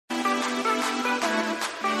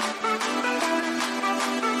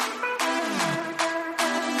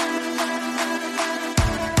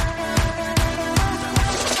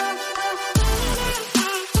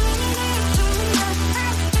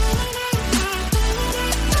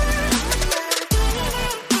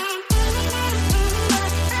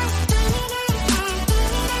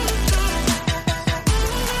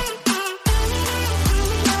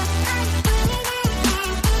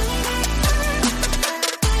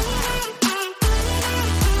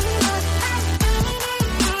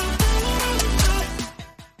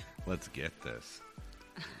ridiculous.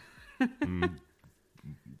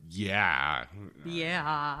 Yeah.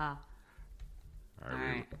 Yeah. All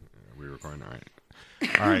right. We recording? All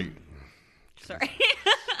right. All right. Sorry.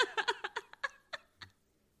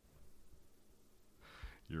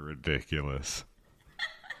 You're ridiculous.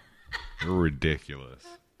 You're ridiculous.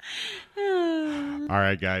 All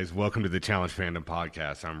right, guys. Welcome to the Challenge Fandom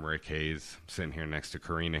Podcast. I'm Rick Hayes. I'm sitting here next to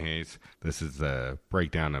Karina Hayes. This is the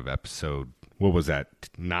breakdown of episode, what was that,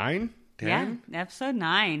 9? 10? Yeah, episode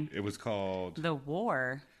 9. It was called... The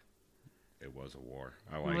War. It was a war.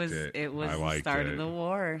 I liked it. It was the start of the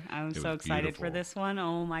war. I'm so excited beautiful. for this one.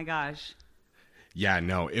 Oh, my gosh. Yeah,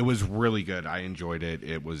 no, it was really good. I enjoyed it.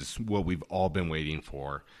 It was what we've all been waiting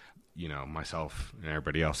for, you know, myself and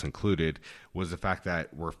everybody else included, was the fact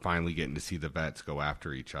that we're finally getting to see the vets go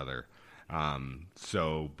after each other.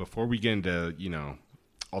 So before we get into, you know,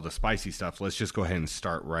 all the spicy stuff, let's just go ahead and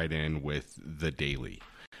start right in with the daily,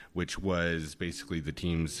 which was basically the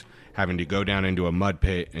teams having to go down into a mud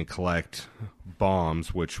pit and collect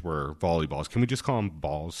bombs, which were volleyballs. Can we just call them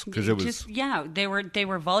balls? Because it was just, yeah, they were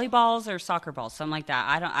volleyballs or soccer balls, something like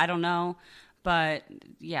that. I don't know, but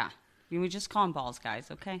yeah, we just call them balls, guys.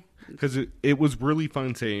 Okay. Because it was really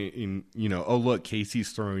fun saying, you know, oh look,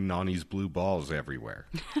 Casey's throwing Nani's blue balls everywhere.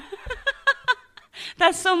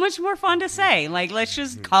 That's so much more fun to say. Like, let's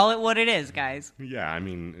just call it what it is, guys. Yeah, I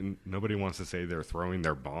mean, nobody wants to say they're throwing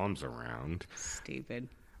their bombs around. Stupid.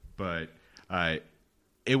 But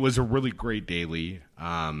it was a really great daily.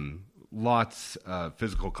 Lots of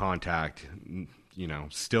physical contact, you know,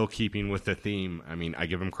 still keeping with the theme. I mean, I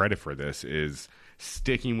give them credit for this, is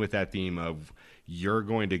sticking with that theme of you're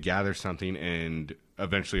going to gather something and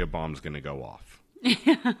eventually a bomb's going to go off.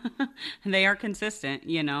 They are consistent,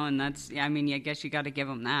 you know, and that's, I mean, I guess you got to give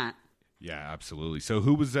them that. Yeah, absolutely. So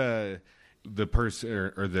who was the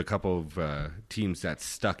person or the couple of teams that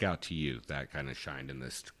stuck out to you that kind of shined in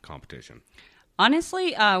this competition?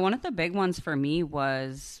 Honestly, one of the big ones for me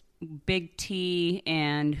was Big T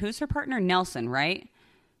and who's her partner? Nelson, right?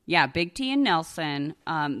 Yeah, Big T and Nelson.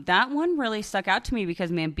 That one really stuck out to me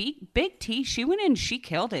because, man, Big T, she went in, she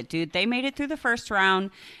killed it, dude. They made it through the first round,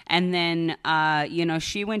 and then, you know,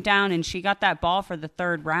 she went down and she got that ball for the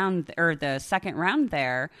third round, or the second round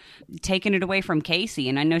there, taking it away from Casey.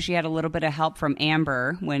 And I know she had a little bit of help from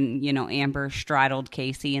Amber when, you know, Amber straddled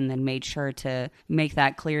Casey and then made sure to make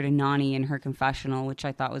that clear to Nani in her confessional, which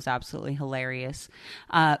I thought was absolutely hilarious.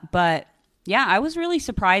 But, yeah, I was really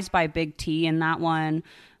surprised by Big T in that one.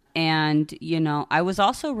 And, you know, I was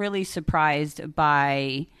also really surprised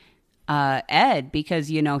by Ed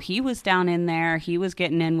because, you know, he was down in there. He was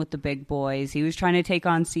getting in with the big boys. He was trying to take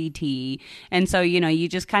on CT. And so, you know, you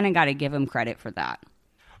just kind of got to give him credit for that.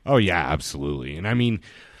 Oh, yeah, absolutely. And I mean,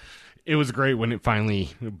 it was great when it finally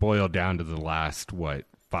boiled down to the last,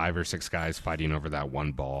 5 or 6 guys fighting over that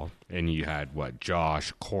one ball. And you had,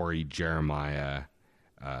 Josh, Corey, Jeremiah,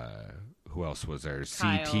 who else was there?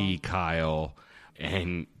 Kyle. CT, Kyle,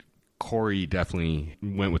 and Corey definitely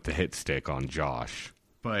went with the hit stick on Josh.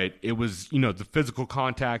 But it was, you know, the physical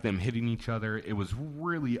contact, them hitting each other. It was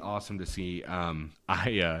really awesome to see. I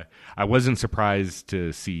wasn't surprised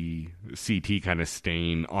to see CT kind of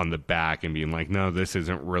staying on the back and being like, no, this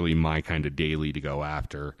isn't really my kind of daily to go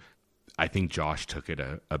after. I think Josh took it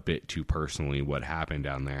a bit too personally, what happened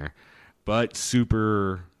down there. But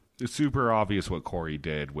super obvious what Corey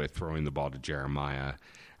did with throwing the ball to Jeremiah.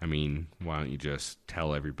 I mean, why don't you just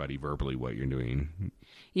tell everybody verbally what you're doing?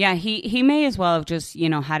 Yeah, he may as well have just, you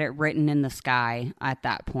know, had it written in the sky at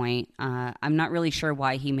that point. I'm not really sure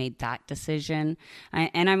why he made that decision.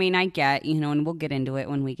 And I mean, I get, you know, and we'll get into it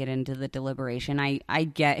when we get into the deliberation. I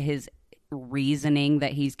get his reasoning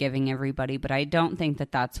that he's giving everybody, but I don't think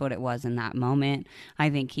that that's what it was in that moment. I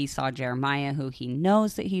think he saw Jeremiah, who he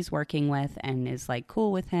knows that he's working with and is like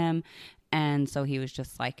cool with him. And so he was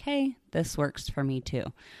just like, hey, this works for me too.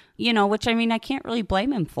 You know, which I mean, I can't really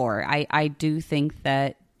blame him for. I do think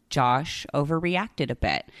that Josh overreacted a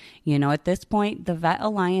bit. You know, at this point, the vet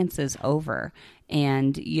alliance is over.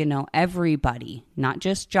 And, you know, everybody, not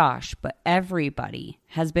just Josh, but everybody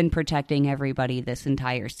has been protecting everybody this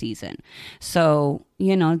entire season. So,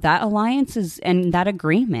 you know, that alliance is, and that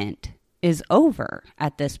agreement is over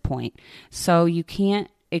at this point. So you can't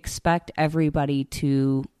expect everybody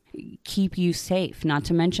to keep you safe, not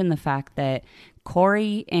to mention the fact that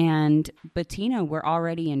Corey and Bettina were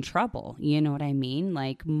already in trouble. You know what I mean?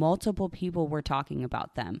 Like, multiple people were talking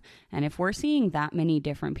about them. And if we're seeing that many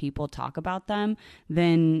different people talk about them,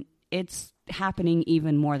 then it's happening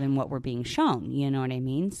even more than what we're being shown. You know what I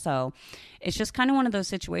mean? So it's just kind of one of those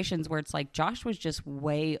situations where it's like Josh was just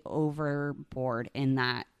way overboard in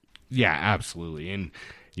that. Yeah, absolutely. And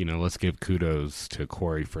let's give kudos to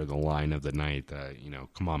Corey for the line of the night that,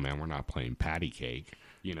 come on, man, we're not playing patty cake.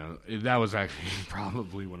 That was actually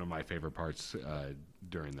probably one of my favorite parts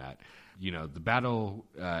during that. The battle,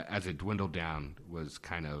 as it dwindled down, was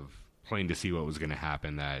kind of plain to see what was going to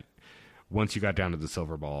happen, that once you got down to the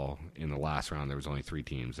silver ball in the last round, there was only 3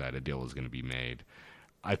 teams that a deal was going to be made.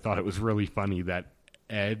 I thought it was really funny that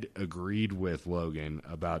Ed agreed with Logan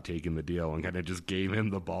about taking the deal and kind of just gave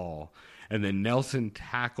him the ball. And then Nelson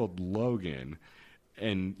tackled Logan,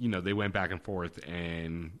 and, they went back and forth,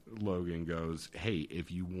 and Logan goes, hey,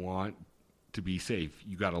 if you want to be safe,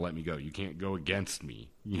 you got to let me go. You can't go against me.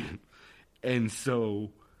 And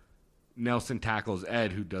so Nelson tackles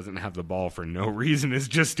Ed, who doesn't have the ball for no reason, is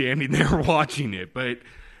just standing there watching it. But,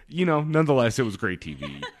 nonetheless, it was great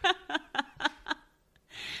TV.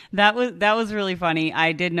 That was really funny.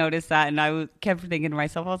 I did notice that, and I kept thinking to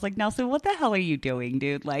myself, I was like, Nelson, what the hell are you doing,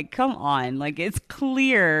 dude? Like, come on. Like, it's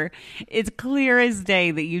clear as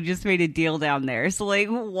day that you just made a deal down there. So, like,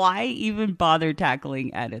 why even bother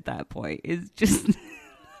tackling Ed at that point? It's just...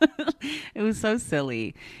 It was so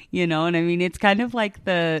silly, and I mean, it's kind of like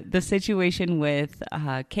the situation with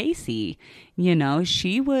Casey.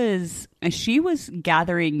 She was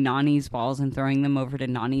gathering Nani's balls and throwing them over to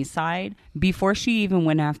Nani's side before she even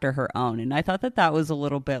went after her own, and I thought that was a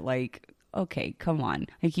little bit like, okay, come on,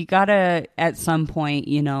 like, you gotta at some point,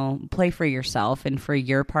 play for yourself and for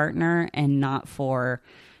your partner, and not for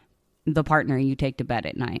the partner you take to bed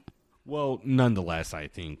at night. Well, nonetheless, I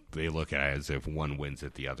think they look at it as if one wins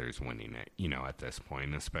it, the other's winning it, at this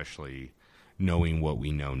point, especially knowing what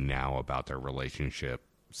we know now about their relationship,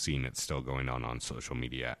 seeing it still going on social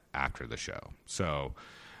media after the show. So,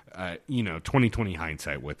 2020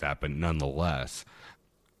 hindsight with that, but nonetheless,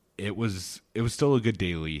 it was still a good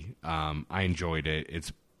daily. I enjoyed it.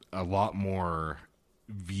 It's a lot more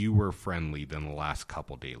viewer friendly than the last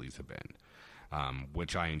couple dailies have been,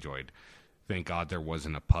 which I enjoyed. Thank God there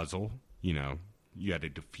wasn't a puzzle. You had to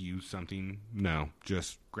defuse something. No,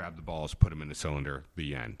 just grab the balls, put them in the cylinder,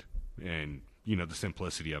 the end. And, the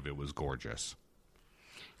simplicity of it was gorgeous.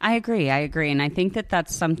 I agree. And I think that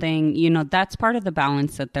that's something, that's part of the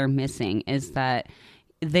balance that they're missing, is that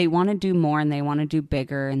they want to do more and they want to do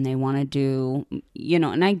bigger and they want to do,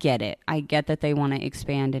 and I get it. I get that they want to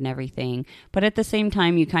expand and everything. But at the same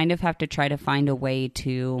time, you kind of have to try to find a way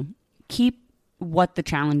to keep what the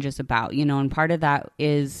challenge is about, and part of that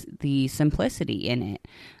is the simplicity in it.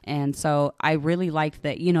 And so I really liked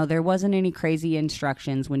that, there wasn't any crazy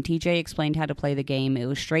instructions. When TJ explained how to play the game, it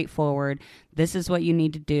was straightforward. This is what you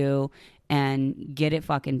need to do and get it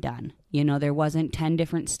fucking done. There wasn't 10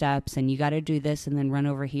 different steps and you got to do this and then run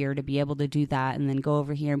over here to be able to do that and then go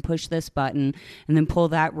over here and push this button and then pull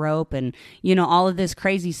that rope and, all of this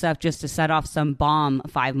crazy stuff just to set off some bomb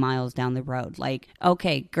 5 miles down the road. Like,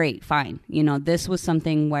 okay, great, fine. This was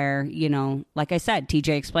something where, like I said,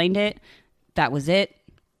 TJ explained it. That was it.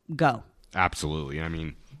 Go. Absolutely. I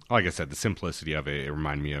mean, like I said, the simplicity of it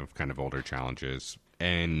reminded me of kind of older challenges.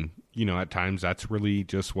 And, at times that's really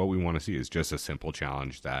just what we want to see, is just a simple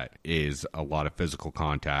challenge that is a lot of physical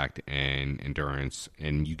contact and endurance.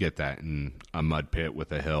 And you get that in a mud pit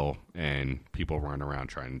with a hill and people run around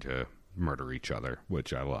trying to murder each other,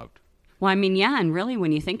 which I loved. Well, I mean, yeah. And really,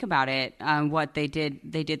 when you think about it, what they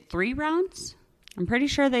did 3 rounds. I'm pretty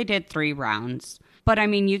sure they did 3 rounds. But I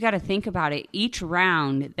mean, you got to think about it. Each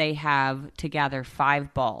round they have to gather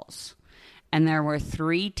 5 balls. And there were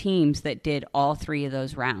 3 teams that did all 3 of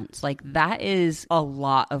those rounds. Like, that is a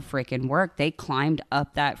lot of freaking work. They climbed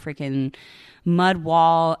up that freaking mud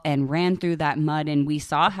wall and ran through that mud. And we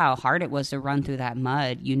saw how hard it was to run through that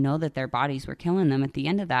mud. That their bodies were killing them at the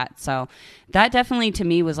end of that. So that definitely, to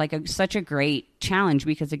me, was like such a great challenge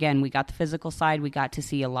because, again, we got the physical side. We got to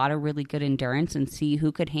see a lot of really good endurance and see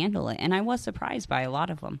who could handle it. And I was surprised by a lot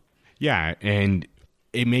of them. Yeah, and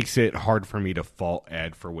it makes it hard for me to fault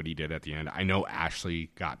Ed for what he did at the end. I know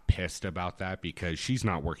Ashley got pissed about that because she's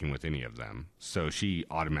not working with any of them. So she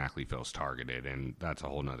automatically feels targeted, and that's a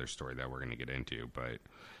whole nother story that we're going to get into. But,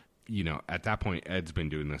 at that point, Ed's been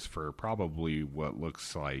doing this for probably what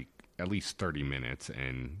looks like at least 30 minutes,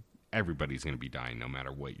 and everybody's going to be dying no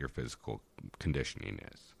matter what your physical conditioning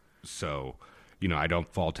is. So, I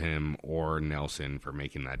don't fault him or Nelson for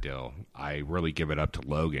making that deal. I really give it up to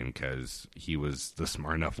Logan because he was the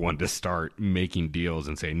smart enough one to start making deals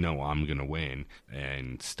and say, no, I'm going to win,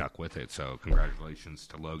 and stuck with it. So congratulations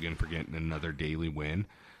to Logan for getting another daily win.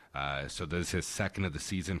 So this is his second of the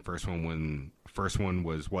season. First one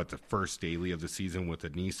was the first daily of the season with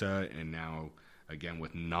Anissa, and now again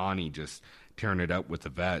with Nani just tearing it up with the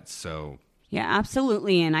vets. So Yeah,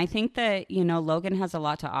 absolutely. And I think that, Logan has a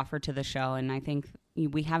lot to offer to the show. And I think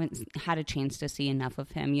we haven't had a chance to see enough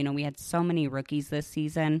of him. We had so many rookies this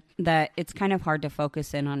season that it's kind of hard to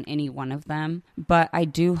focus in on any one of them. But I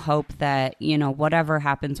do hope that, whatever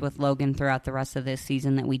happens with Logan throughout the rest of this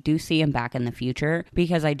season, that we do see him back in the future,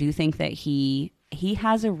 because I do think that he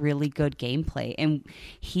has a really good gameplay, and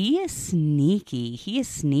he is sneaky.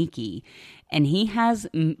 And he has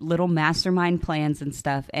little mastermind plans and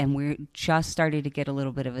stuff. And we're just starting to get a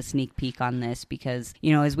little bit of a sneak peek on this because,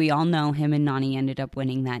 as we all know, him and Nani ended up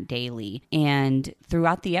winning that daily. And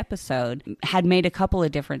throughout the episode, had made a couple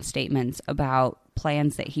of different statements about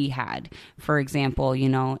plans that he had. For example,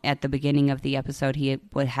 at the beginning of the episode, he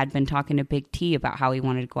had been talking to Big T about how he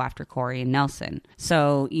wanted to go after Corey and Nelson.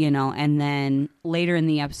 So, and then later in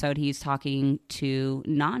the episode, he's talking to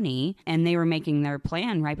Nani, and they were making their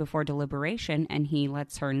plan right before deliberation, and he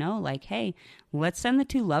lets her know, like, hey, let's send the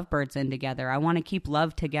two lovebirds in together. I want to keep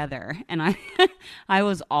love together. And I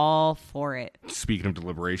was all for it. Speaking of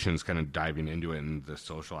deliberations, kind of diving into it in the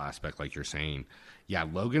social aspect, like you're saying, yeah,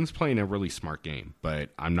 Logan's playing a really smart game,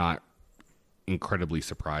 but I'm not incredibly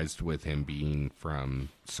surprised with him being from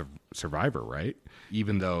Survivor, right?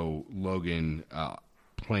 Even though Logan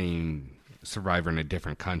playing Survivor in a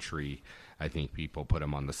different country, I think people put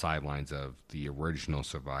him on the sidelines of the original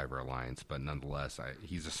Survivor Alliance, but nonetheless,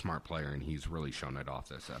 he's a smart player, and he's really shown it off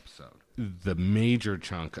this episode. The major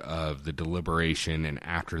chunk of the deliberation and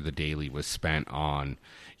after the daily was spent on,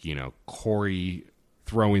 Corey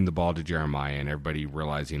throwing the ball to Jeremiah and everybody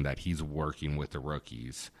realizing that he's working with the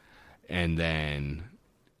rookies, and then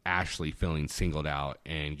Ashley feeling singled out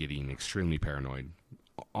and getting extremely paranoid,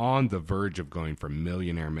 on the verge of going from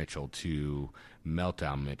Millionaire Mitchell to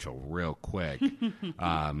Meltdown Mitchell real quick.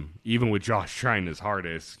 Even with Josh trying his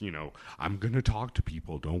hardest, I'm going to talk to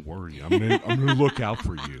people. Don't worry. I'm gonna look out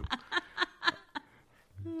for you.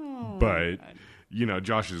 But,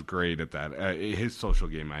 Josh is great at that. His social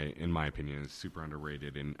game, in my opinion, is super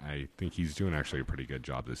underrated, and I think he's doing actually a pretty good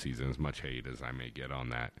job this season, as much hate as I may get on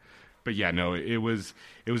that. But yeah, no, it was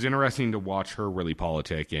interesting to watch her really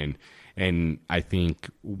politic, and I think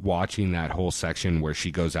watching that whole section where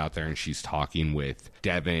she goes out there and she's talking with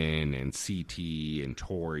Devin and CT and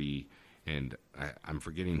Tori, and I'm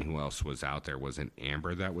forgetting who else was out there. Was it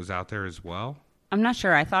Amber that was out there as well? I'm not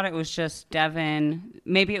sure. I thought it was just Devin.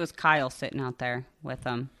 Maybe it was Kyle sitting out there with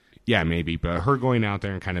them. Yeah, maybe. But her going out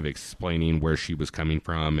there and kind of explaining where she was coming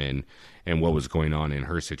from and what was going on in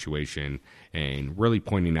her situation, and really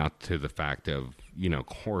pointing out to the fact of,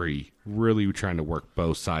 Corey really trying to work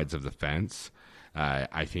both sides of the fence,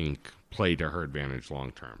 I think played to her advantage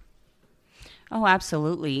long term. Oh,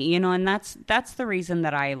 absolutely. And that's the reason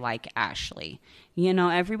that I like Ashley.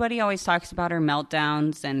 Everybody always talks about her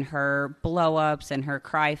meltdowns and her blow-ups and her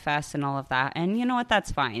cry fest and all of that. And you know what?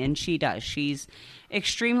 That's fine. And she does. She's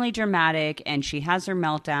extremely dramatic, and she has her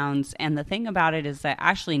meltdowns. And the thing about it is that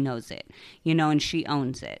Ashley knows it, and she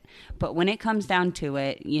owns it. But when it comes down to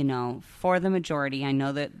it, for the majority, I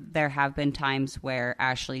know that there have been times where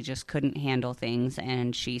Ashley just couldn't handle things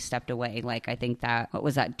and she stepped away. Like, I think what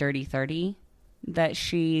was that, Dirty 30? That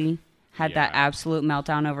she had that absolute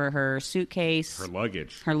meltdown over her suitcase.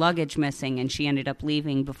 Her luggage missing, and she ended up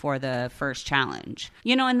leaving before the first challenge.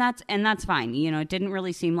 And that's fine. It didn't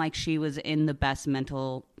really seem like she was in the best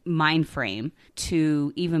mental mind frame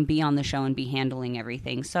to even be on the show and be handling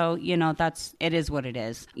everything. So, it is what it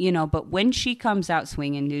is. But when she comes out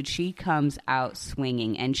swinging, dude, she comes out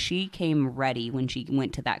swinging, and she came ready when she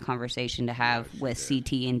went to that conversation to have with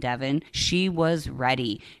CT and Devin. She was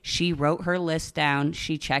ready. She wrote her list down.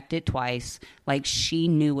 She checked it twice. Like, she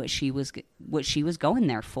knew what she was going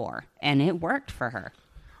there for, and it worked for her.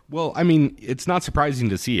 Well, I mean, it's not surprising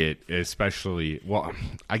to see it, especially, well,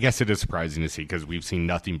 I guess it is surprising to see because we've seen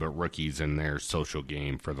nothing but rookies in their social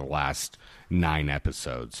game for the last 9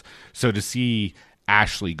 episodes. So to see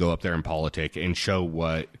Ashley go up there in politic and show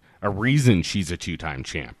a reason she's a 2-time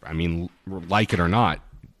champ. I mean, like it or not,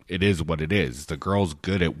 it is what it is. The girl's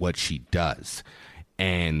good at what she does,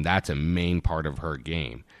 and that's a main part of her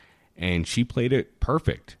game. And she played it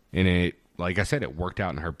perfect, and like I said, it worked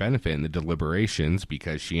out in her benefit in the deliberations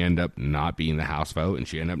because she ended up not being the House vote and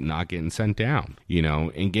she ended up not getting sent down,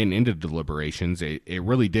 and getting into deliberations. It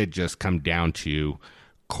really did just come down to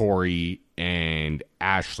Corey and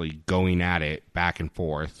Ashley going at it back and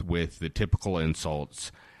forth with the typical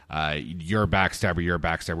insults. You're a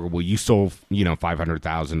backstabber. Well, you stole,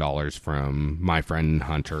 $500,000 from my friend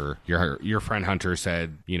Hunter. Your friend Hunter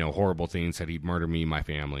said, horrible things, said he'd murder me and my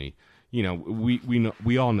family.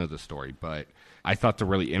 We all know the story, but I thought the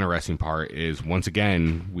really interesting part is, once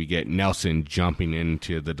again, we get Nelson jumping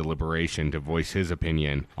into the deliberation to voice his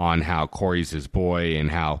opinion on how Corey's his boy and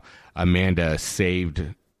how Amanda saved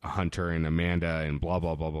Hunter and Amanda and blah,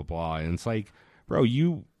 blah, blah, blah, blah. And it's like, bro,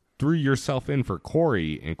 you threw yourself in for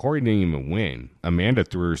Corey, and Corey didn't even win. Amanda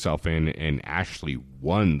threw herself in, and Ashley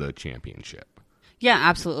won the championship. Yeah,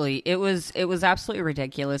 absolutely. It was absolutely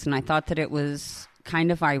ridiculous, and I thought that it was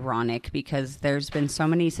kind of ironic because there's been so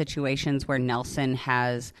many situations where Nelson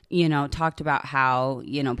has, talked about how,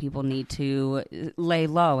 people need to lay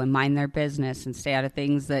low and mind their business and stay out of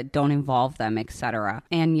things that don't involve them, etc.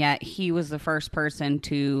 And yet he was the first person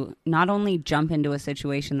to not only jump into a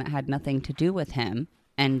situation that had nothing to do with him,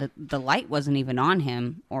 and the light wasn't even on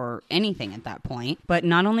him or anything at that point. But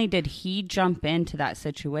not only did he jump into that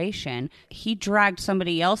situation, he dragged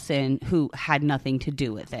somebody else in who had nothing to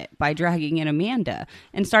do with it by dragging in Amanda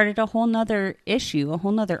and started a whole nother issue, a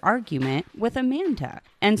whole nother argument with Amanda.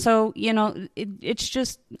 And so, it's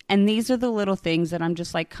just, and these are the little things that I'm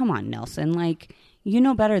just like, come on, Nelson, like, you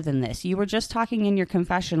know better than this. You were just talking in your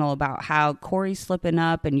confessional about how Corey's slipping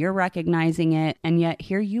up and you're recognizing it. And yet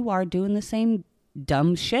here you are doing the same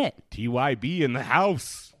dumb shit. TYB in the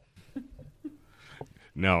house.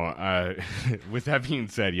 No, with that being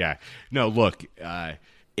said, yeah. No, look,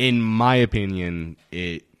 in my opinion,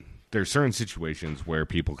 there's certain situations where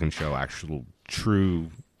people can show actual true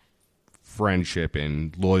friendship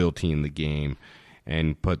and loyalty in the game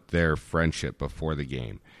and put their friendship before the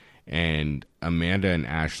game. And Amanda and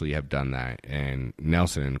Ashley have done that, and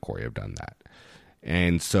Nelson and Corey have done that.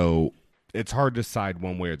 And so it's hard to decide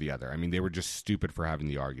one way or the other. I mean, they were just stupid for having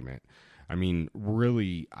the argument. I mean,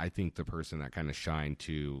 really, I think the person that kind of shined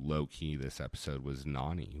to low-key this episode was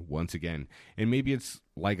Nani, once again. And maybe it's,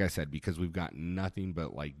 like I said, because we've got nothing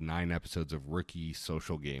but like 9 episodes of rookie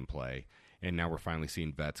social gameplay, and now we're finally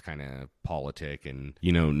seeing vets kind of politic. And,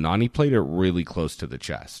 Nani played it really close to the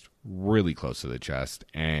chest.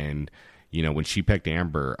 And, when she picked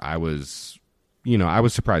Amber, I was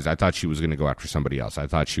surprised. I thought she was going to go after somebody else. I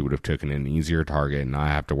thought she would have taken an easier target and not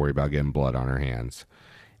have to worry about getting blood on her hands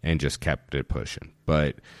and just kept it pushing.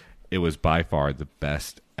 But it was by far the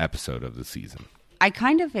best episode of the season. I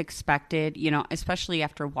kind of expected, especially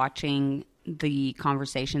after watching the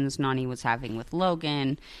conversations Nani was having with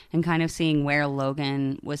Logan and kind of seeing where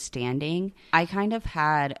Logan was standing, I kind of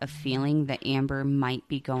had a feeling that Amber might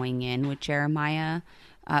be going in with Jeremiah.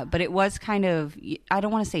 But it was kind of, I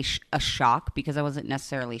don't want to say a shock because I wasn't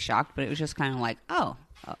necessarily shocked, but it was just kind of like, well,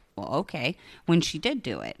 okay, when she did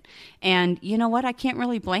do it. And you know what? I can't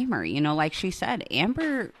really blame her. Like she said,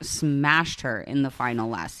 Amber smashed her in the final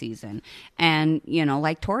last season. And,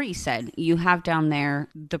 like Tori said, you have down there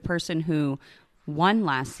the person who won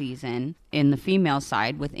last season in the female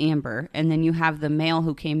side with Amber, and then you have the male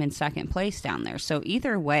who came in second place down there. So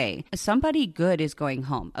either way, somebody good is going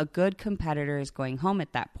home. A good competitor is going home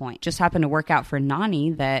at that point. Just happened to work out for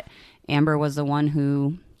Nani that Amber was the one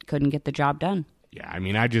who couldn't get the job done. Yeah, I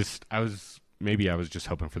mean, I was just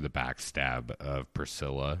hoping for the backstab of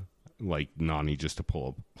Priscilla, like Nani, just to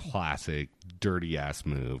pull a classic dirty ass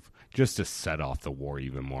move just to set off the war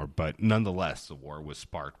even more. But nonetheless, the war was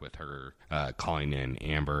sparked with her calling in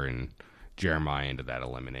Amber and Jeremiah into that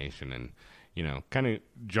elimination. And, kind of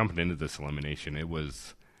jumping into this elimination, it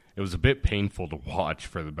was a bit painful to watch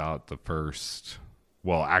for about the first,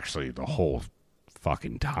 well, actually the whole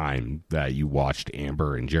fucking time that you watched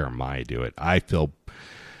Amber and Jeremiah do it. I feel,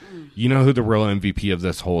 you know who the real MVP of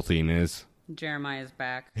this whole thing is? Jeremiah's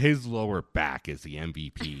back. His lower back is the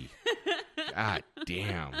MVP. God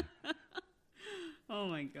damn. Oh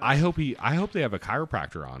my god. I hope they have a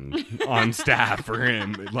chiropractor on staff for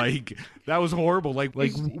him. Like, that was horrible. Like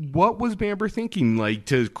what was Amber thinking? Like,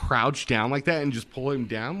 to crouch down like that and just pull him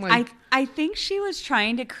down? Like, I think she was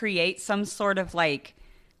trying to create some sort of like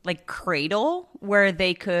cradle where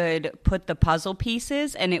they could put the puzzle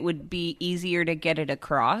pieces and it would be easier to get it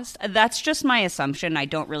across. That's just my assumption. I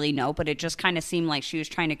don't really know, but it just kind of seemed like she was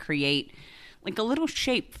trying to create like a little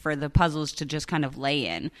shape for the puzzles to just kind of lay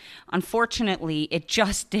in. Unfortunately, it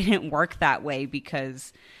just didn't work that way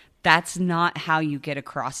because that's not how you get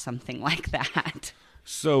across something like that.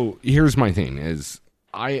 So here's my thing is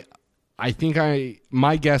I think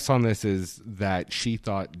my guess on this is that she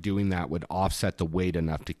thought doing that would offset the weight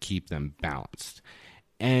enough to keep them balanced.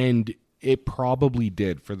 And it probably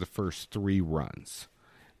did for the first 3 runs.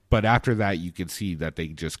 But after that, you could see that they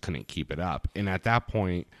just couldn't keep it up. And at that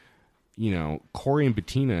point, Corey and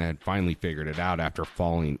Bettina had finally figured it out after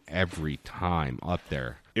falling every time up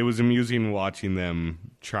there. It was amusing watching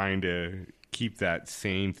them trying to keep that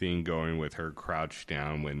same thing going with her crouched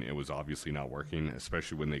down when it was obviously not working,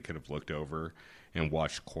 especially when they could have looked over and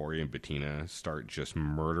watched Corey and Bettina start just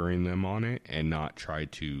murdering them on it and not try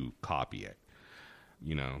to copy it.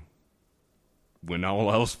 You know, when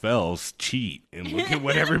all else fails, cheat and look at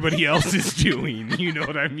what everybody else is doing. You know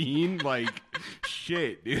what I mean? Like,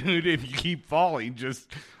 shit, dude, if you keep falling,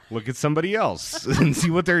 just look at somebody else and see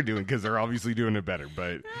what they're doing, because they're obviously doing it better.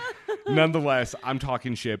 But nonetheless, I'm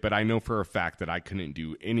talking shit, but I know for a fact that I couldn't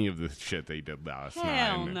do any of the shit they did last night.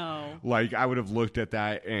 Hell no. Like, I would have looked at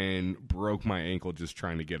that and broke my ankle just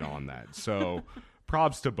trying to get on that. So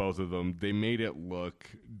props to both of them. They made it look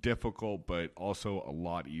difficult, but also a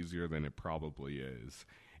lot easier than it probably is.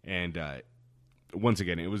 And once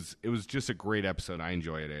again, it was just a great episode. I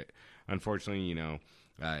enjoyed it. Unfortunately, you know,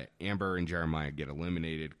 Amber and Jeremiah get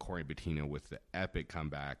eliminated. Corey and Bettina with the epic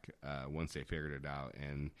comeback once they figured it out.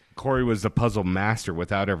 And Corey was the puzzle master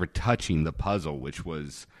without ever touching the puzzle, which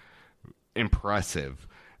was impressive.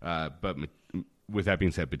 But with that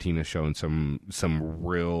being said, Bettina's showing some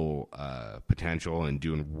real potential and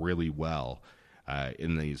doing really well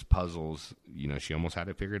in these puzzles. You know, she almost had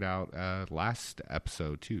it figured out last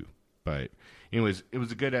episode too. But anyways, it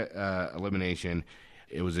was a good elimination.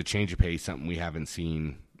 It was a change of pace, something we haven't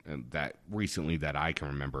seen that recently that I can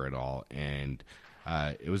remember at all. And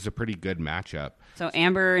it was a pretty good matchup. So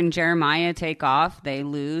Amber and Jeremiah take off. They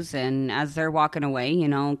lose. And as they're walking away, you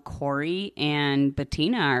know, Corey and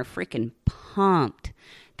Bettina are freaking pumped.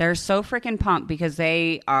 They're so freaking pumped because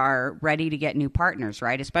they are ready to get new partners,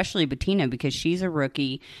 right? Especially Bettina, because she's a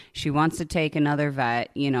rookie. She wants to take another vet.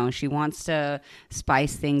 You know, she wants to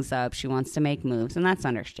spice things up. She wants to make moves, and that's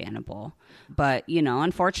understandable. But, you know,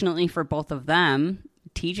 unfortunately for both of them,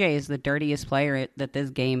 TJ is the dirtiest player that this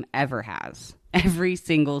game ever has, every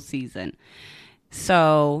single season.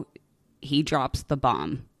 So he drops the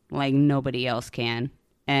bomb like nobody else can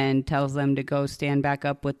and tells them to go stand back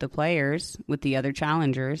up with the players, with the other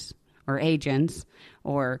challengers or agents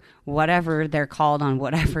or whatever they're called on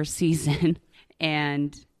whatever season,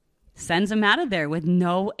 and sends them out of there with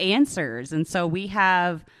no answers. And so we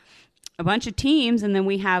have a bunch of teams, and then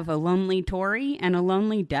we have a lonely Tori and a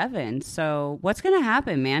lonely Devin. So what's going to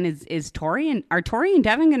happen, man? Are Tori and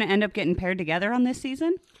Devin going to end up getting paired together on this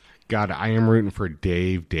season? God, I am rooting for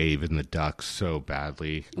Dave, and the Ducks so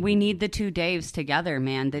badly. We need the two Daves together,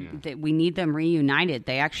 man. We need them reunited.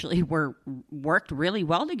 They actually worked really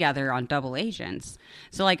well together on Double Agents.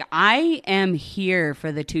 So, like, I am here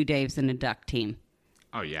for the two Daves and the Duck team.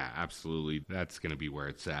 Oh, yeah, absolutely. That's going to be where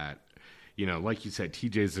it's at. You know, like you said,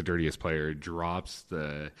 TJ's the dirtiest player, drops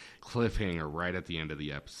the cliffhanger right at the end of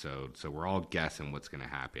the episode. So we're all guessing what's going to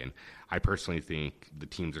happen. I personally think the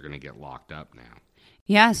teams are going to get locked up now.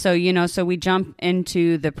 Yeah, so, you know, so we jump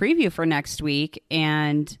into the preview for next week,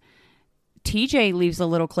 and TJ leaves a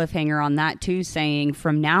little cliffhanger on that too, saying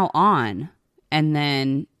from now on. And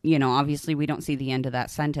then, you know, obviously we don't see the end of that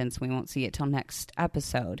sentence. We won't see it till next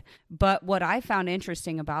episode. But what I found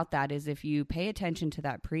interesting about that is if you pay attention to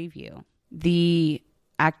that preview, the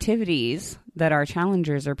activities that our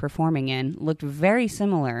challengers are performing in looked very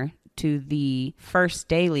similar to the first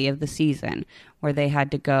daily of the season, where they had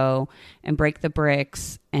to go and break the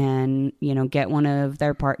bricks and, you know, get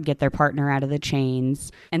their partner out of the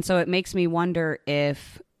chains. And so it makes me wonder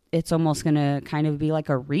if it's almost going to kind of be like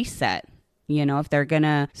a reset. You know, if they're going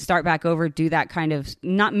to start back over, do that kind of,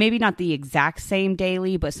 maybe not the exact same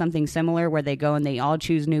daily, but something similar where they go and they all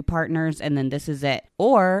choose new partners and then this is it.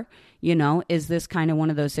 Or, you know, is this kind of one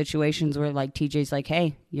of those situations where like TJ's like,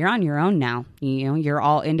 hey, you're on your own now. You know, you're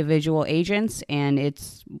all individual agents and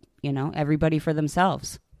it's, you know, everybody for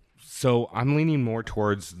themselves. So I'm leaning more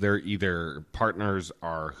towards their either partners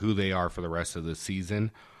are who they are for the rest of the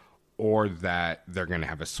season, or that they're going to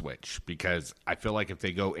have a switch, because I feel like if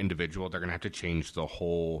they go individual, they're going to have to change the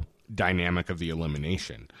whole dynamic of the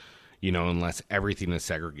elimination. You know, unless everything is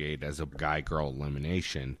segregated as a guy-girl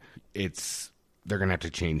elimination, they're going to have to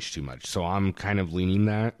change too much. So I'm kind of leaning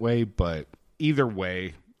that way, but either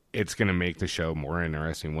way, it's going to make the show more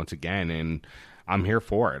interesting once again, and I'm here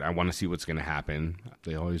for it. I want to see what's going to happen.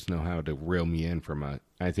 They always know how to reel me in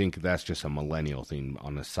I think that's just a millennial thing.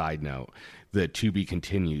 On a side note, the to be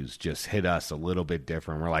continues just hit us a little bit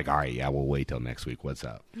different. We're like, all right, yeah, we'll wait till next week. What's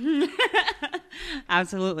up?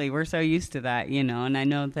 Absolutely. We're so used to that, you know, and I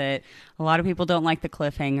know that a lot of people don't like the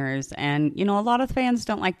cliffhangers and, you know, a lot of fans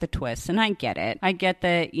don't like the twists, and I get it. I get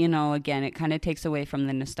that, you know, again, it kind of takes away from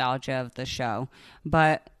the nostalgia of the show,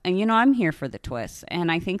 but, and, you know, I'm here for the twists,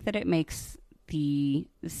 and I think that it makes the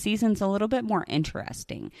season's a little bit more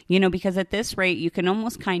interesting, you know, because at this rate, you can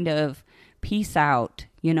almost kind of piece out,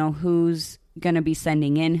 you know, who's going to be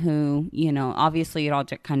sending in who, obviously it all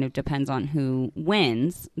kind of depends on who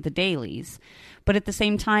wins the dailies. But at the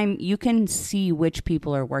same time, you can see which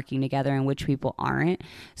people are working together and which people aren't.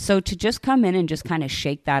 So to just come in and just kind of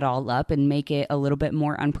shake that all up and make it a little bit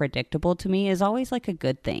more unpredictable to me is always like a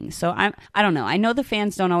good thing. So I don't know. I know the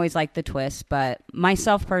fans don't always like the twists, but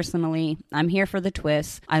myself personally, I'm here for the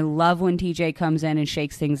twists. I love when TJ comes in and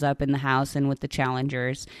shakes things up in the house and with the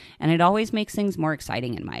challengers. And it always makes things more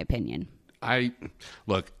exciting, in my opinion.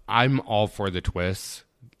 I'm all for the twists.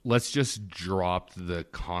 Let's just drop the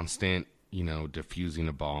constant, diffusing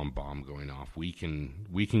a bomb going off. We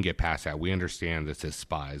can get past that. We understand this is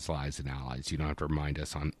Spies, Lies, and Allies. You don't have to remind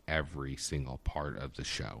us on every single part of the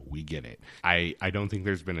show. We get it. I don't think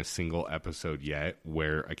there's been a single episode yet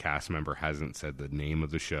where a cast member hasn't said the name of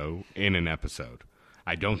the show in an episode.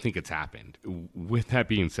 I don't think it's happened. With that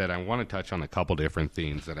being said, I want to touch on a couple different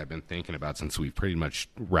themes that I've been thinking about since we've pretty much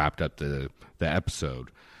wrapped up the episode.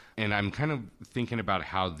 And I'm kind of thinking about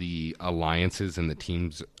how the alliances and the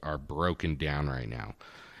teams are broken down right now.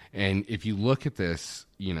 And if you look at this,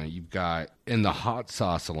 you've got, in the Hot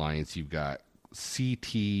Sauce Alliance, you've got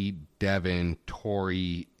CT, Devin,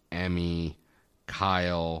 Tori, Emmy,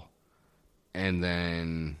 Kyle, and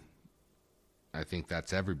then I think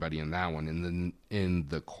that's everybody in that one. And then in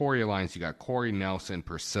the Corey Alliance, you got Corey, Nelson,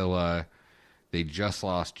 Priscilla. They just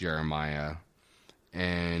lost Jeremiah.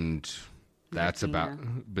 And that's about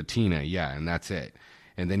Bettina, yeah, and that's it.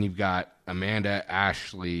 And then you've got Amanda,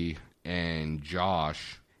 Ashley, and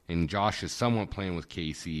Josh. And Josh is somewhat playing with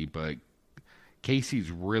Casey, but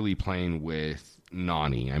Casey's really playing with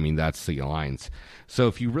Nani. I mean, that's the alliance. So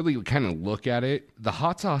if you really kind of look at it, the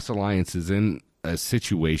Hot Sauce Alliance is in a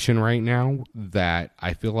situation right now that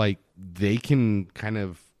I feel like they can kind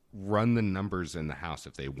of run the numbers in the house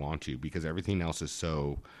if they want to, because everything else is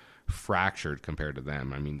so fractured compared to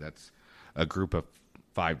them. I mean, that's a group of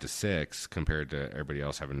 5 to 6 compared to everybody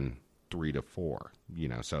else having 3 to 4,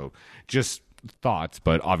 so just thoughts.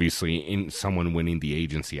 But obviously in someone winning the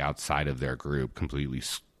agency outside of their group completely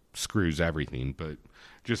screws everything, but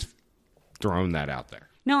just throwing that out there.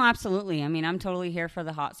 No, absolutely. I mean, I'm totally here for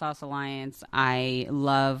the Hot Sauce Alliance. I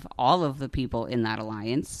love all of the people in that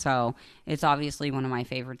alliance. So it's obviously one of my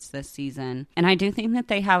favorites this season. And I do think that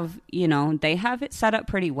they have it set up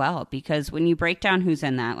pretty well, because when you break down who's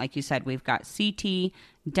in that, like you said, we've got CT,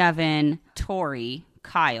 Devin, Tori,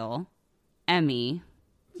 Kyle, Emmy.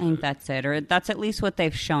 I think that's it, or that's at least what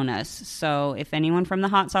they've shown us. So if anyone from the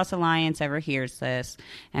Hot Sauce Alliance ever hears this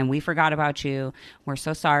and we forgot about you, we're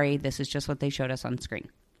so sorry. This is just what they showed us on screen.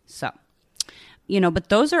 So, but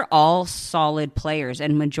those are all solid players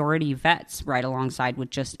and majority vets right alongside with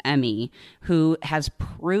just Emmy, who has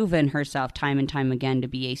proven herself time and time again to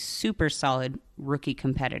be a super solid rookie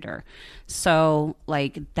competitor. So,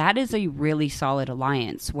 that is a really solid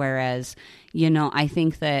alliance. Whereas, I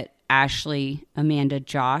think that Ashley, Amanda,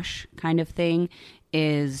 Josh kind of thing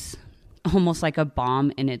is almost like a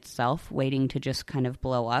bomb in itself waiting to just kind of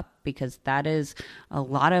blow up, because that is a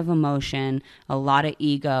lot of emotion, a lot of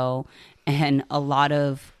ego, and a lot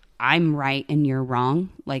of I'm right and you're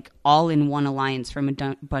wrong, all in one alliance from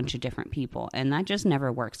a bunch of different people. And that just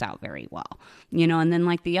never works out very well, and then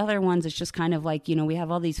the other ones, it's just kind of we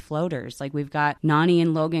have all these floaters. We've got Nani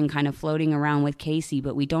and Logan kind of floating around with Casey,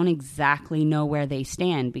 but we don't exactly know where they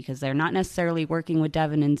stand, because they're not necessarily working with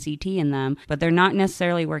Devin and CT in them, but they're not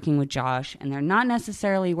necessarily working with Josh, and they're not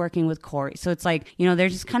necessarily working with Corey. So it's they're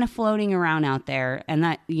just kind of floating around out there. And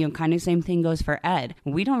that, kind of same thing goes for Ed.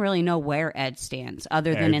 We don't really know where Ed stands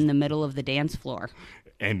other than in the middle of the dance floor.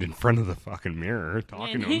 And in front of the fucking mirror,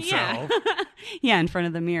 talking to himself. Yeah, in front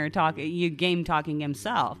of the mirror, talking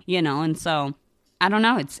himself, and so I don't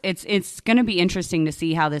know. It's going to be interesting to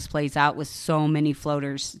see how this plays out with so many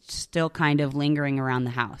floaters still kind of lingering around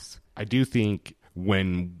the house. I do think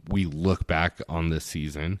when we look back on this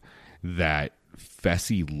season that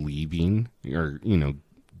Fessy leaving or,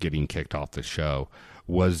 getting kicked off the show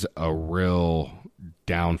was a real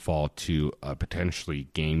downfall to a potentially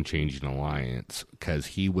game-changing alliance, because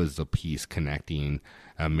he was the piece connecting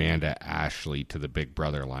Amanda, Ashley to the Big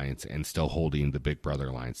Brother Alliance and still holding the Big Brother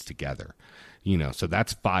Alliance together. So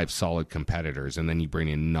that's 5 solid competitors, and then you bring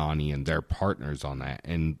in Nani and their partners on that,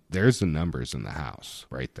 and there's the numbers in the house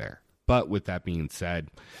right there. But with that being said,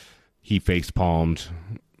 he face-palmed,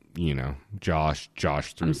 Josh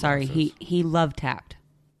through. I'm sorry, he love-tapped.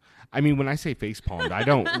 I mean, when I say face palmed, I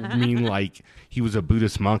don't mean he was a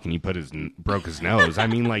Buddhist monk and he broke his nose. I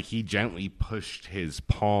mean he gently pushed his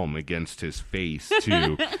palm against his face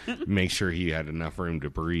to make sure he had enough room to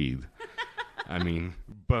breathe. I mean,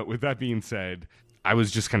 but with that being said, I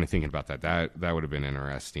was just kind of thinking about that. That would have been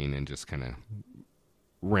interesting, and just kind of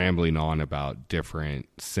rambling on about different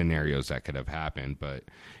scenarios that could have happened. But,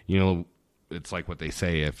 it's like what they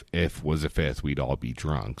say, if was a fifth, we'd all be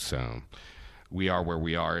drunk. So we are where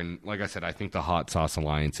we are. And like I said, I think the Hot Sauce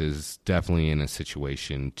Alliance is definitely in a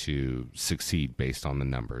situation to succeed based on the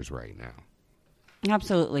numbers right now.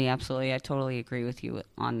 Absolutely. I totally agree with you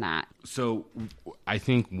on that. So I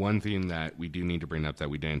think one thing that we do need to bring up that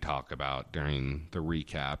we didn't talk about during the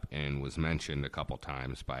recap and was mentioned a couple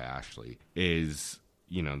times by Ashley is,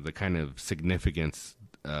 the kind of significance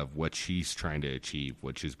of what she's trying to achieve,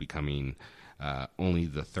 which is becoming only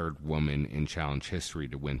the third woman in challenge history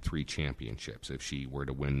to win 3 championships if she were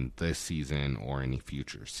to win this season or any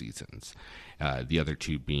future seasons. The other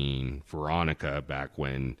 2 being Veronica back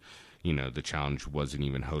when, the challenge wasn't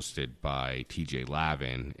even hosted by TJ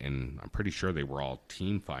Lavin, and I'm pretty sure they were all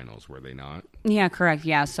team finals, were they not? Yeah, correct.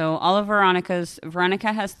 Yeah, so all of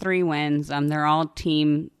Veronica has 3 wins. They were all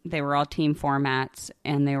team formats,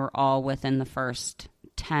 and they were all within the first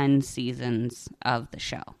 10 seasons of the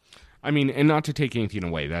show. I mean, and not to take anything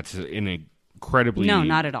away, that's an incredibly... No,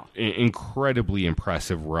 not at all. Incredibly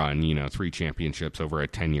impressive run, 3 championships over a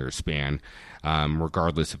 10-year span,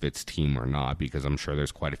 regardless if it's team or not, because I'm sure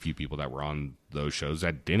there's quite a few people that were on those shows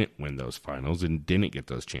that didn't win those finals and didn't get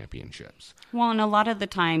those championships. Well, and a lot of the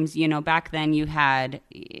times, back then you had...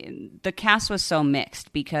 The cast was so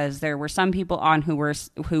mixed because there were some people on who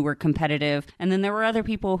were competitive, and then there were other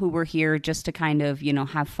people who were here just to kind of,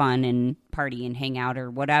 have fun and party and hang out or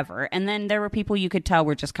whatever. And then there were people you could tell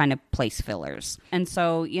were just kind of place fillers. And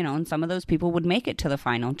so, and some of those people would make it to the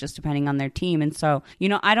final just depending on their team. And so,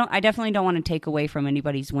 I definitely don't want to take away from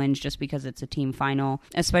anybody's wins just because it's a team final,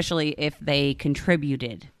 especially if they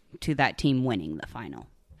contributed to that team winning the final.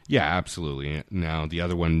 Yeah, absolutely. Now, the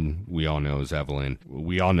other one we all know is Evelyn.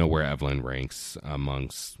 We all know where Evelyn ranks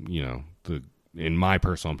amongst, in my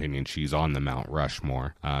personal opinion, she's on the Mount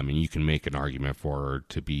Rushmore. And you can make an argument for her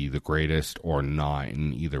to be the greatest or not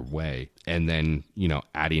in either way. And then,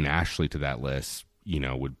 adding Ashley to that list,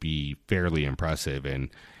 would be fairly impressive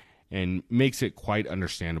and makes it quite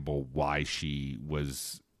understandable why she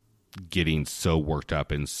was getting so worked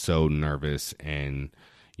up and so nervous and,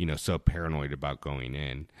 so paranoid about going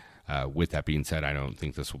in. With that being said, I don't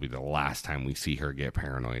think this will be the last time we see her get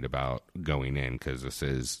paranoid about going in, because this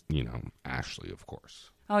is, Ashley, of course.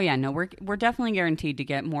 Oh, yeah, no, we're definitely guaranteed to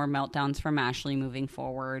get more meltdowns from Ashley moving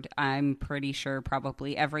forward. I'm pretty sure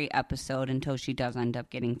probably every episode until she does end up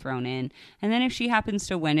getting thrown in. And then if she happens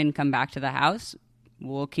to win and come back to the house,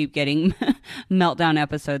 we'll keep getting meltdown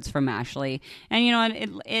episodes from Ashley. And,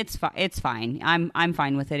 it's fine. I'm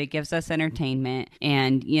fine with it. It gives us entertainment.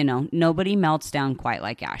 And, nobody melts down quite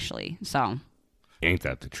like Ashley. So... Ain't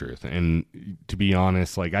that the truth? And to be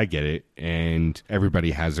honest, I get it. And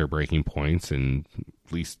everybody has their breaking points. And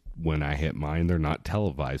at least when I hit mine, they're not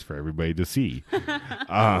televised for everybody to see.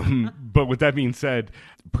 But with that being said,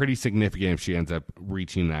 pretty significant if she ends up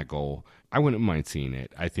reaching that goal. I wouldn't mind seeing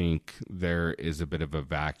it. I think there is a bit of a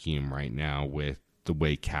vacuum right now with the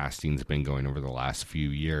way casting's been going over the last few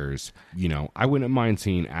years. I wouldn't mind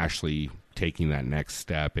seeing Ashley taking that next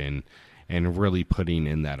step and really putting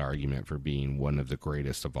in that argument for being one of the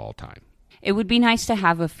greatest of all time. It would be nice to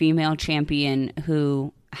have a female champion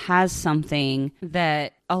who has something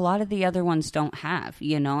that a lot of the other ones don't have,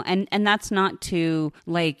 and that's not to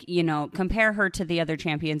compare her to the other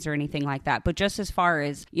champions or anything like that. But just as far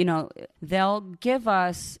as, they'll give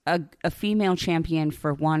us a female champion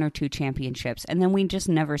for 1 or 2 championships and then we just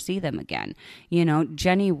never see them again.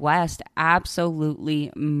 Jenny West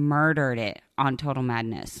absolutely murdered it on Total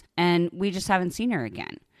Madness and we just haven't seen her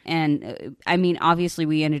again. And obviously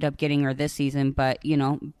we ended up getting her this season, but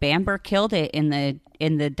Bamber killed it in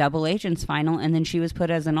the double agents final, and then she was put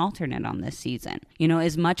as an alternate on this season.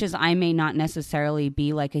 As much as I may not necessarily be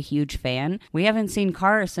a huge fan, we haven't seen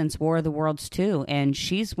Cara since War of the Worlds 2, and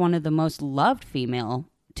she's one of the most loved female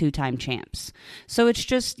 2-time champs. So it's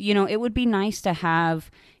just, it would be nice to have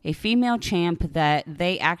a female champ that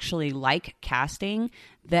they actually like casting,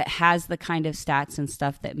 that has the kind of stats and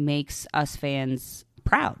stuff that makes us fans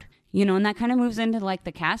proud, and that kind of moves into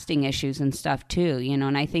the casting issues and stuff too,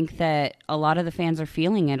 and I think that a lot of the fans are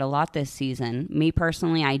feeling it a lot this season. Me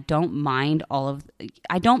personally, I don't mind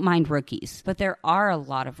rookies, but there are a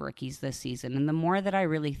lot of rookies this season, and the more that I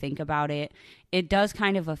really think about it, it does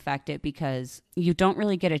kind of affect it because you don't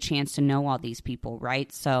really get a chance to know all these people,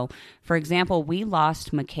 right? So, for example, we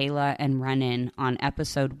lost Michaela and Renan on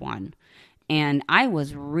episode 1. And I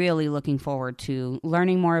was really looking forward to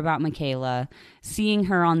learning more about Michaela, seeing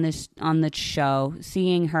her on the show,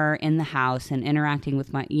 seeing her in the house and interacting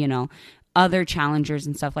with other challengers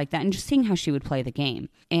and stuff like that, and just seeing how she would play the game.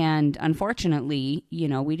 And unfortunately,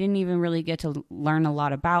 we didn't even really get to learn a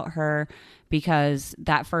lot about her because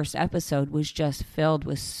that first episode was just filled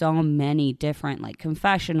with so many different like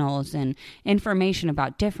confessionals and information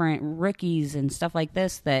about different rookies and stuff like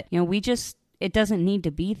this that, it doesn't need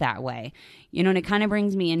to be that way. And it kind of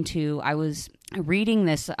brings me into, I was reading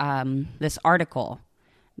this article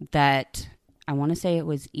that I want to say it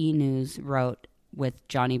was E-News wrote with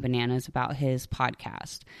Johnny Bananas about his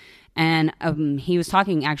podcast. And he was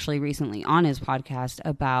talking actually recently on his podcast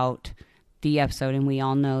about the episode. And we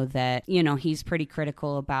all know that, he's pretty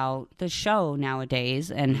critical about the show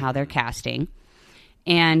nowadays and how they're casting.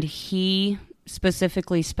 And he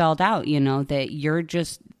specifically spelled out,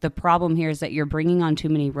 that the problem here is that you're bringing on too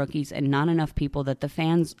many rookies and not enough people that the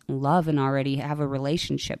fans love and already have a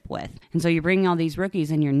relationship with. And so you're bringing all these rookies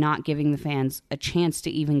and you're not giving the fans a chance to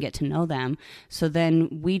even get to know them. So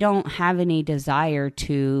then we don't have any desire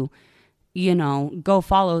to, go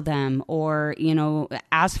follow them or,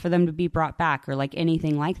 ask for them to be brought back or like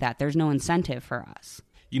anything like that. There's no incentive for us.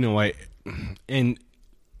 And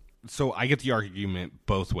so I get the argument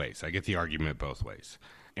both ways.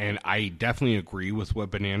 And I definitely agree with what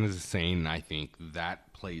Bananas is saying. And I think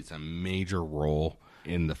that plays a major role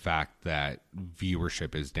in the fact that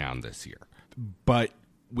viewership is down this year. But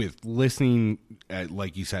with listening,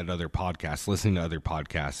 like you said, listening to other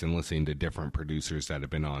podcasts and listening to different producers that have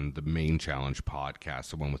been on the main challenge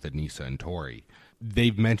podcast, the one with Anissa and Tori,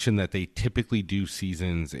 they've mentioned that they typically do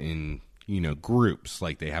seasons in groups.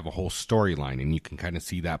 Like they have a whole storyline, and you can kind of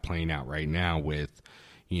see that playing out right now with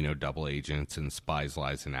double agents and spies,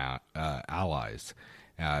 lies, and allies.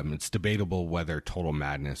 It's debatable whether Total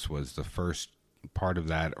Madness was the first part of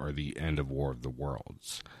that or the end of War of the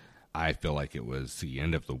Worlds. I feel like it was the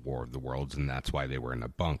end of the War of the Worlds, and that's why they were in a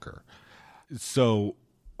bunker. So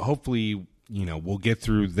hopefully, we'll get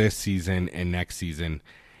through this season and next season.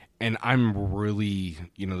 And I'm really,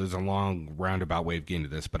 there's a long roundabout way of getting to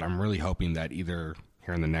this, but I'm really hoping that either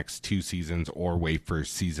here in the next 2 seasons or wait for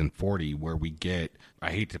season 40 where we get,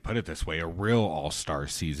 I hate to put it this way, a real all-star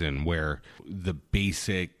season where the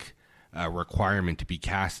basic requirement to be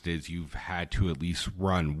cast is you've had to at least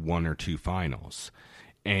run 1 or 2 finals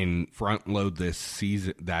and front load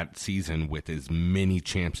that season with as many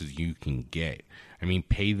champs as you can get. I mean,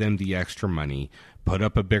 pay them the extra money, put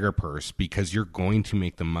up a bigger purse because you're going to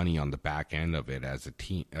make the money on the back end of it as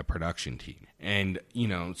a production team. And,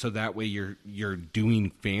 so that way you're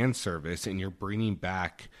doing fan service and you're bringing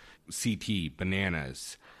back CT,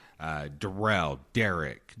 Bananas, Darrell,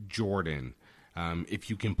 Derek, Jordan.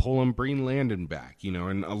 If you can pull them, bring Landon back,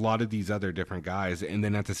 and a lot of these other different guys. And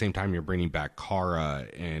then at the same time, you're bringing back Kara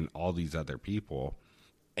and all these other people.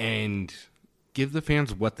 And give the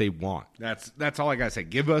fans what they want. That's all I gotta say.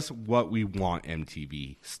 Give us what we want,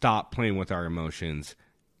 MTV. Stop playing with our emotions.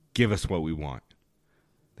 Give us what we want.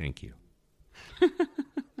 Thank you.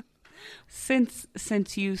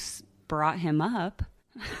 Since you brought him up.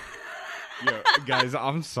 Yeah, guys,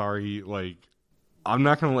 I'm sorry. Like, I'm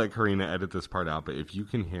not gonna let Karina edit this part out, but if you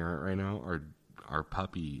can hear it right now, our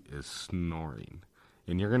puppy is snoring,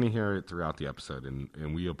 and you're gonna hear it throughout the episode,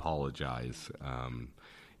 and we apologize.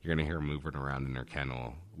 You're going to hear her moving around in her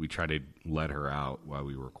kennel. We tried to let her out while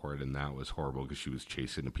we recorded, and that was horrible because she was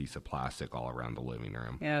chasing a piece of plastic all around the living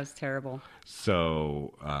room. Yeah, it was terrible.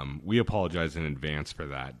 So we apologize in advance for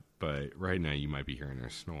that, but right now you might be hearing her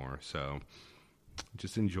snore. So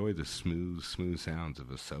just enjoy the smooth sounds of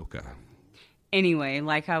Ahsoka. Anyway,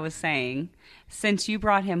 like I was saying, since you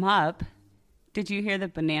brought him up, did you hear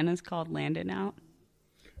that Bananas called Landon out?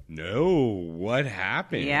 No, what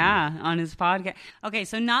happened? Yeah, on his podcast. Okay,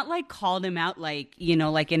 so not like called him out like,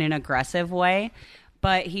 like in an aggressive way,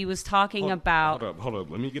 but he was talking about... Hold up.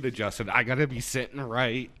 Let me get adjusted. I got to be sitting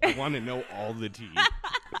right. I want to know all the tea.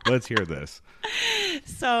 Let's hear this.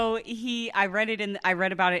 So I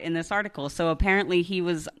read about it in this article. So apparently he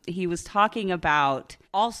was talking about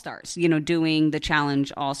All-Stars, doing the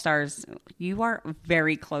challenge All-Stars. You are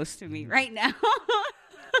very close to me right now.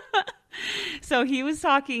 So he was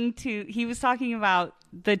talking about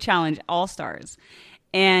the challenge All-Stars.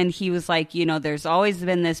 And he was like, there's always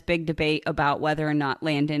been this big debate about whether or not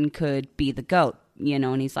Landon could be the GOAT,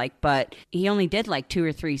 and he's like, but he only did like 2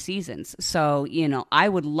 or 3 seasons. So, I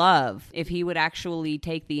would love if he would actually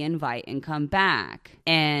take the invite and come back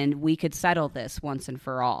and we could settle this once and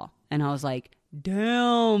for all. And I was like,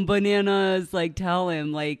 damn, Bananas, like tell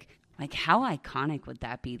him like how iconic would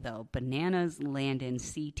that be though? Bananas, Landon,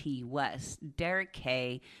 CT, West, Derek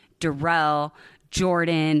K, Darrell,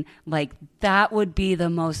 Jordan, like that would be the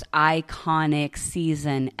most iconic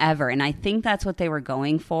season ever. And I think that's what they were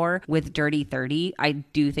going for with Dirty 30. I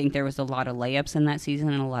do think there was a lot of layups in that season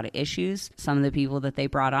and a lot of issues. Some of the people that they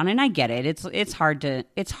brought on, and I get it. It's hard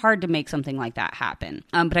to make something like that happen.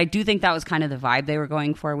 But I do think that was kind of the vibe they were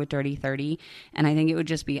going for with Dirty 30. And I think it would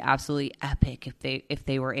just be absolutely epic if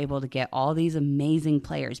they were able to get all these amazing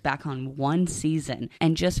players back on one season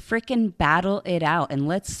and just freaking battle it out, and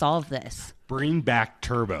let's solve this. Bring back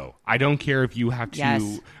Turbo. I don't care if you have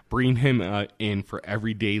to bring him in for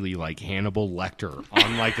every daily like Hannibal Lecter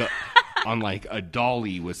on like a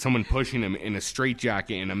dolly with someone pushing him in a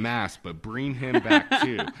straitjacket and a mask, but bring him back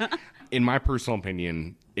too. In my personal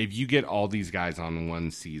opinion, if you get all these guys on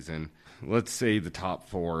one season, let's say the top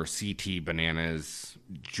 4, CT, Bananas,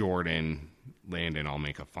 Jordan, Landon, all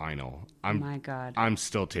make a final. Oh my God. I'm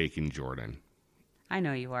still taking Jordan. I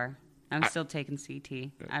know you are. I'm still taking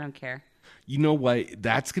CT. I don't care. You know what?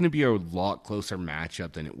 That's going to be a lot closer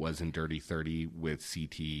matchup than it was in Dirty 30 with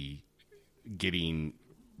CT getting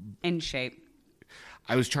in shape.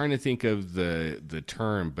 I was trying to think of the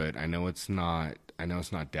term, but I know it's not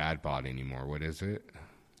dad bod anymore. What is it?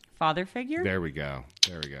 Father figure? There we go.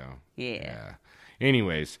 Yeah.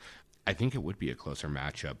 Anyways, I think it would be a closer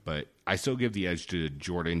matchup, but I still give the edge to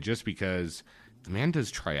Jordan just because the man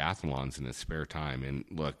does triathlons in his spare time. And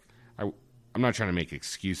look, I'm not trying to make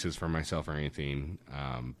excuses for myself or anything,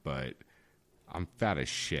 but I'm fat as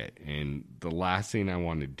shit. And the last thing I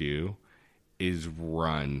want to do is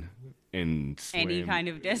run and swim. Any kind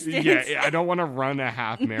of distance. Yeah, I don't want to run a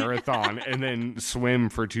half marathon and then swim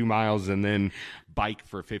for 2 miles and then bike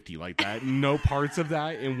for 50 like that. No parts of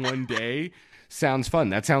that in one day sounds fun.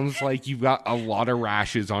 That sounds like you've got a lot of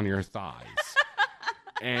rashes on your thighs.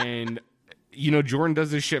 And, Jordan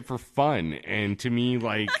does this shit for fun. And to me,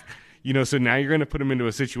 like... so now you're going to put him into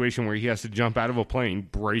a situation where he has to jump out of a plane,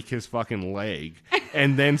 break his fucking leg,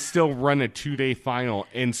 and then still run a 2-day final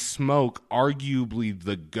and smoke arguably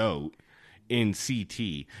the GOAT in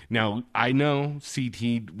CT. Now, I know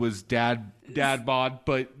CT was dad bod,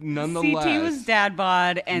 but nonetheless. CT was dad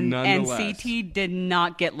bod, and CT did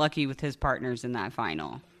not get lucky with his partners in that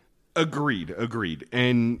final. Agreed.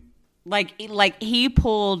 And like he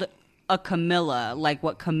pulled a Camilla, like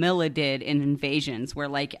what Camilla did in Invasions, where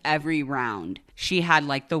like every round she had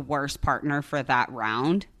like the worst partner for that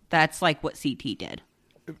round. That's like what CT did.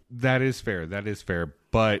 That is fair.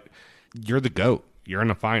 But you're the GOAT. You're in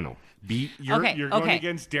the final. You're going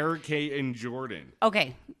against Derek K and Jordan.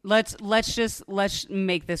 Okay, let's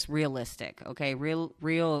make this realistic. Okay,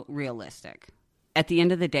 realistic. At the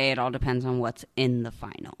end of the day, it all depends on what's in the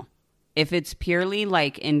final. If it's purely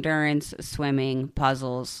like endurance, swimming,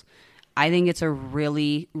 puzzles, I think it's a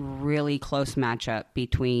really, really close matchup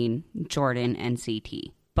between Jordan and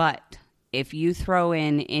CT. But if you throw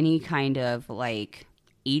in any kind of like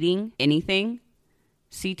eating, anything,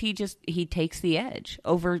 CT he takes the edge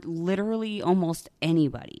over literally almost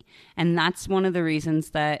anybody. And that's one of the reasons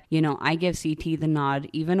that, I give CT the nod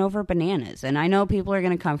even over Bananas. And I know people are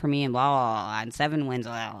going to come for me and blah, blah, blah, and 7 wins,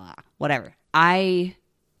 blah, blah, blah, whatever. I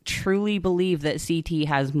truly believe that CT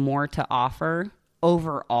has more to offer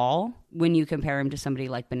overall when you compare him to somebody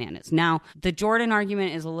like Bananas. Now, the Jordan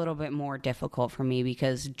argument is a little bit more difficult for me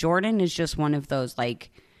because Jordan is just one of those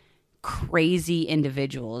like crazy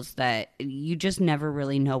individuals that you just never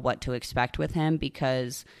really know what to expect with him,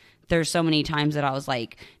 because there's so many times that I was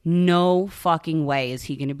like, no fucking way is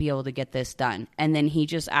he going to be able to get this done. And then he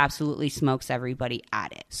just absolutely smokes everybody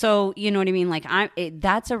at it. So, you know what I mean? Like,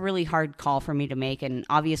 that's a really hard call for me to make. And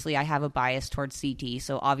obviously I have a bias towards CT.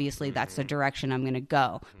 So obviously that's the direction I'm going to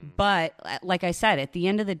go. But like I said, at the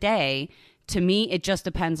end of the day, to me, it just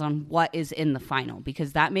depends on what is in the final,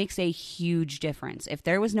 because that makes a huge difference. If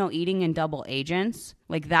there was no eating and double agents,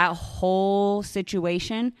 like that whole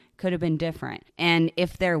situation could have been different. And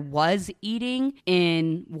if there was eating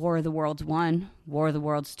in War of the Worlds 1, War of the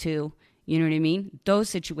Worlds 2, you know what I mean? Those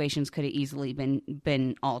situations could have easily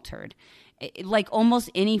been altered. Like almost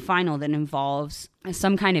any final that involves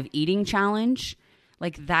some kind of eating challenge,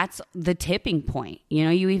 like that's the tipping point. You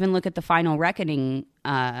know, you even look at the Final Reckoning,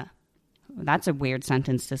 that's a weird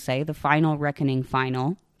sentence to say. The Final Reckoning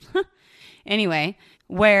final. Anyway,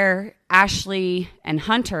 where Ashley and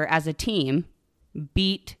Hunter as a team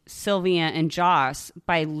beat Sylvia and Joss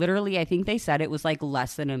by literally, I think they said it was like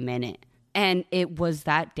less than a minute. And it was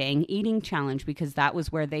that dang eating challenge, because that was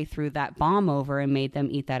where they threw that bomb over and made them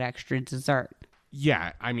eat that extra dessert.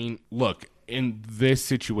 Yeah, I mean, look, in this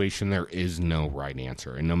situation, there is no right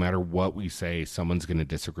answer. And no matter what we say, someone's going to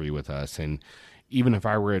disagree with us. And even if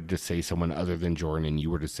I were to say someone other than Jordan and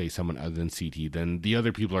you were to say someone other than CT, then the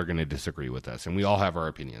other people are going to disagree with us. And we all have our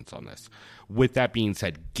opinions on this. With that being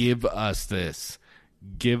said, give us this.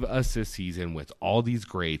 Give us this season with all these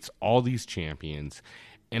greats, all these champions.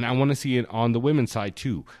 And I want to see it on the women's side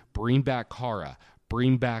too. Bring back Cara.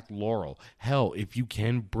 Bring back Laurel. Hell, if you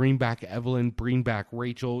can, bring back Evelyn. Bring back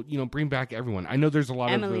Rachel. Bring back everyone. I know there's a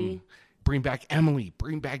lot of them. Bring back Emily.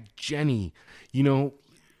 Bring back Jenny.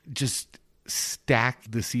 Just stack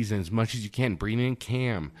the season as much as you can. Bring in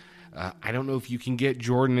Cam. I don't know if you can get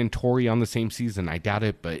Jordan and Tori on the same season. I doubt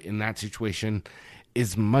it, but in that situation,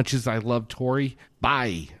 as much as I love Tori,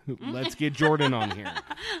 bye. Let's get Jordan on here.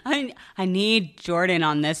 I need Jordan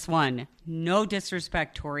on this one. No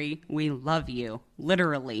disrespect, Tori. We love you,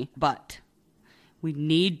 literally. But we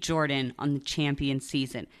need Jordan on the champion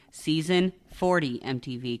season. Season 40,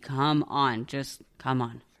 MTV. Come on. Just come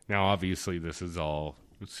on. Now, obviously, this is all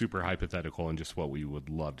super hypothetical and just what we would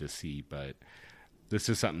love to see. But this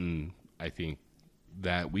is something I think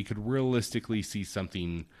that we could realistically see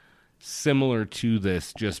something similar to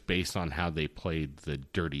this just based on how they played the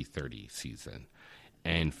Dirty 30 season.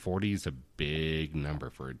 And 40 is a big number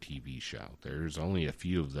for a TV show. There's only a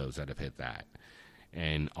few of those that have hit that.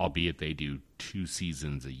 And albeit they do 2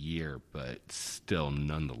 seasons a year, but still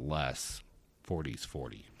nonetheless, 40's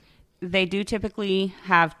 40. They do typically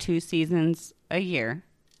have 2 seasons a year,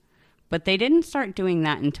 but they didn't start doing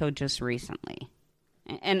that until just recently.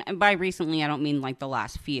 And by recently, I don't mean like the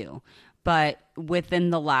last few. But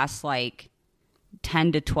within the last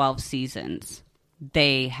 10 to 12 seasons,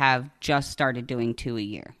 they have just started doing 2 a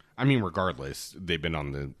year. I mean, regardless, they've been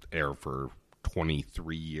on the air for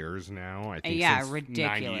 23 years now. I think yeah, since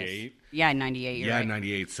ridiculous. 98. Yeah, 98. You're right.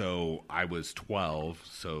 98. So I was 12.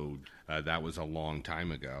 So that was a long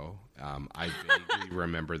time ago. I vaguely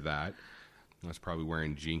remember that. I was probably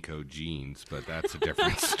wearing Jinko jeans, but that's a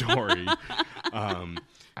different story.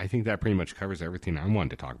 I think that pretty much covers everything I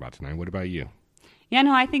wanted to talk about tonight. What about you? Yeah,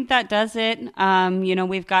 no, I think that does it.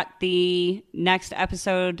 We've got the next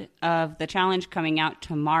episode of The Challenge coming out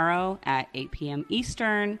tomorrow at 8 p.m.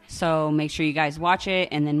 Eastern. So make sure you guys watch it,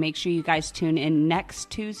 and then make sure you guys tune in next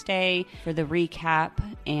Tuesday for the recap.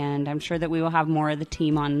 And I'm sure that we will have more of the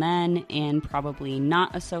team on then, and probably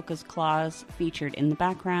not Ahsoka's claws featured in the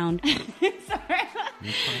background. Sorry.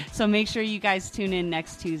 So make sure you guys tune in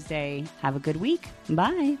next Tuesday. Have a good week.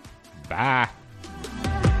 Bye. Bye.